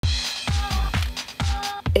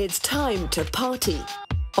It's time to party.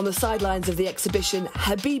 On the sidelines of the exhibition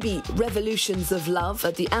Habibi, Revolutions of Love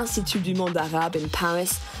at the Institut du Monde Arabe in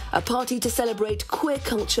Paris, a party to celebrate queer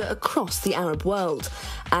culture across the Arab world.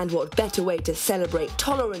 And what better way to celebrate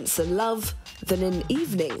tolerance and love than an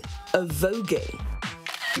evening of voguing?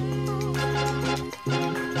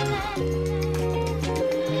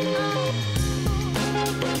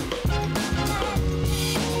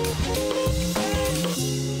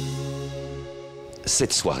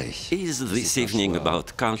 Cette soirée. Is this evening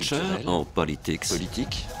about culture or politics?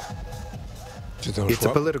 It's a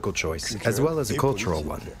political choice, as well as a cultural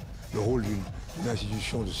one.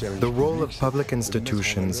 The role of public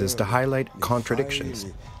institutions is to highlight contradictions,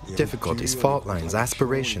 difficulties, fault lines,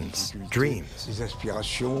 aspirations, dreams.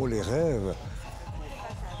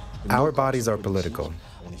 Our bodies are political.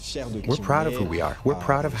 We're proud of who we are. We're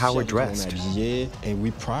proud of how we're dressed. And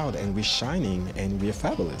we're proud and we're shining and we're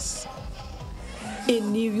fabulous.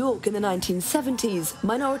 In New York in the 1970s,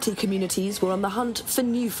 minority communities were on the hunt for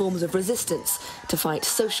new forms of resistance to fight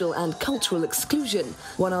social and cultural exclusion.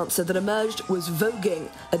 One answer that emerged was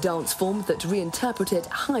voguing, a dance form that reinterpreted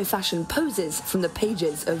high-fashion poses from the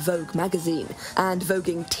pages of Vogue magazine. And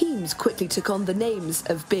voguing teams quickly took on the names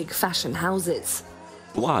of big fashion houses.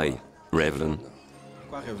 Why Revlon?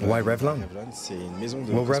 Why Revlon?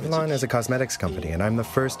 Well, Revlon is a cosmetics company, and I'm the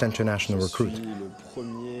first international recruit.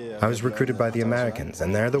 I was recruited by the Americans,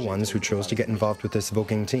 and they're the ones who chose to get involved with this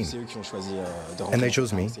voguing team. And they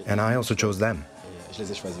chose me, and I also chose them.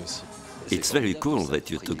 It's very cool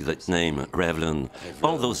that you took that name, Revlon.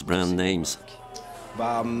 All those brand names.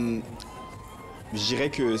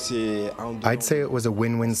 I'd say it was a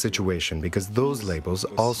win-win situation because those labels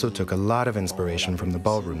also took a lot of inspiration from the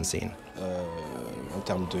ballroom scene.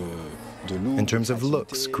 In terms of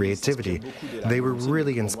looks, creativity, they were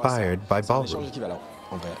really inspired by ballroom.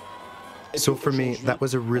 So for me, that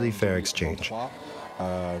was a really fair exchange.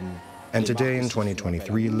 And today in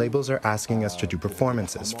 2023, labels are asking us to do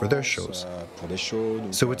performances for their shows.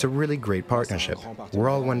 So it's a really great partnership. We're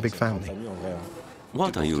all one big family.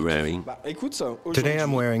 What are you wearing? Today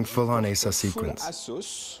I'm wearing full-on ASOS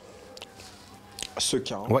sequins.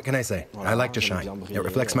 What can I say? I like to shine. It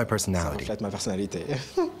reflects my personality.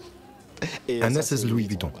 And this is Louis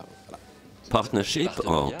Vuitton. Partnership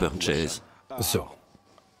or purchase? So,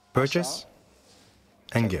 purchase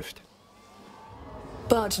and gift.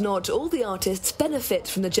 But not all the artists benefit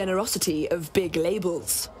from the generosity of big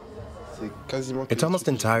labels. It's almost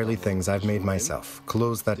entirely things I've made myself,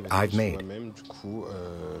 clothes that I've made.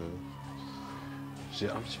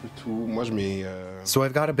 So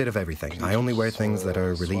I've got a bit of everything. I only wear things that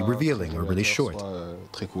are really revealing or really short.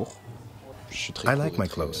 I like my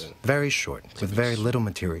clothes, very short, with very little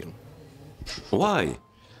material. Why?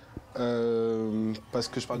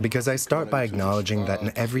 Because I start by acknowledging that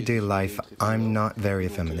in everyday life, I'm not very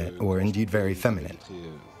effeminate, or indeed very feminine.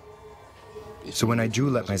 So when I do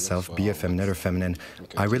let myself be effeminate or feminine,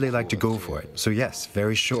 I really like to go for it. So yes,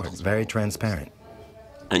 very short, very transparent.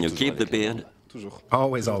 And you keep the beard?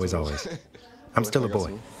 Always, always, always. I'm still a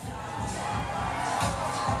boy.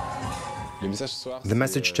 The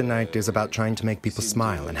message tonight is about trying to make people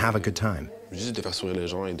smile and have a good time,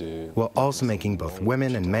 while also making both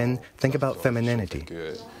women and men think about femininity.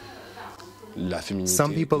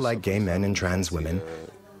 Some people, like gay men and trans women,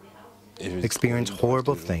 experience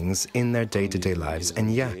horrible things in their day-to-day lives,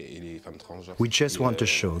 and yeah, we just want to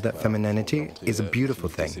show that femininity is a beautiful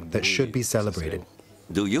thing that should be celebrated.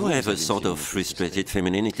 Do you have a sort of frustrated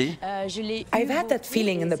femininity? I've had that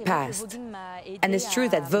feeling in the past, and it's true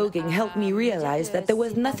that voguing helped me realize that there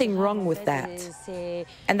was nothing wrong with that,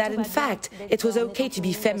 and that in fact it was okay to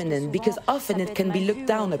be feminine because often it can be looked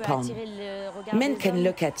down upon. Men can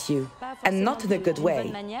look at you, and not in a good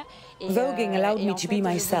way. Voguing allowed me to be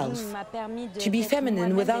myself, to be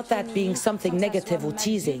feminine without that being something negative or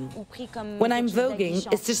teasing. When I'm voguing,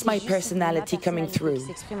 it's just my personality coming through.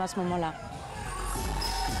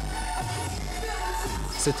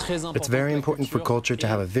 It's very important for culture to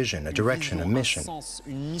have a vision, a direction, a mission,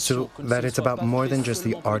 so that it's about more than just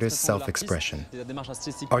the artist's self-expression.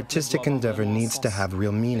 Artistic endeavor needs to have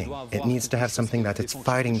real meaning. It needs to have something that it's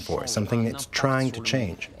fighting for, something it's trying to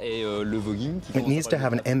change. It needs to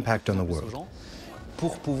have an impact on the world.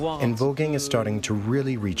 And voguing is starting to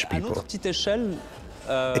really reach people.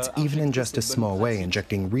 It's even in just a small way,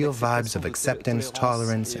 injecting real vibes of acceptance,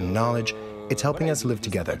 tolerance, and knowledge. It's helping us live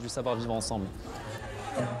together.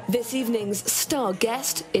 This evening's star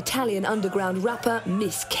guest, Italian underground rapper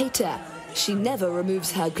Miss Keita. She never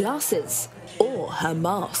removes her glasses or her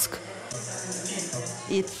mask.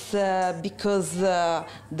 it's because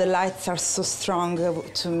the lights are so strong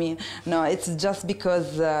to me. No, it's just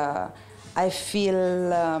because I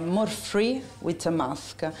feel more free with a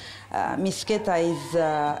mask. Miss Keta is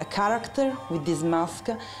a character with this mask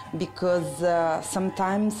because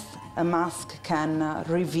sometimes a mask can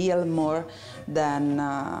reveal more than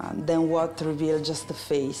what reveals just the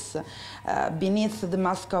face. Beneath the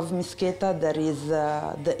mask of Miss Keta there is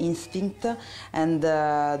the instinct and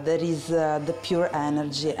there is the pure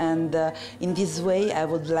energy, and in this way I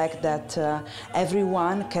would like that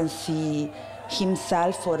everyone can see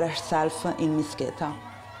himself or herself in Miss Keta.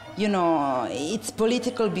 You know, it's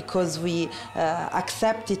political because we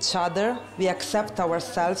accept each other, we accept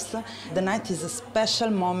ourselves. The night is a special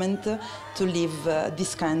moment to live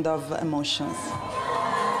this kind of emotions.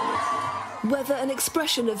 Whether an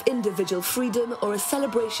expression of individual freedom or a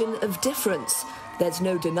celebration of difference, there's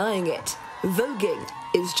no denying it. Voguing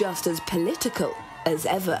is just as political as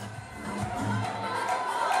ever.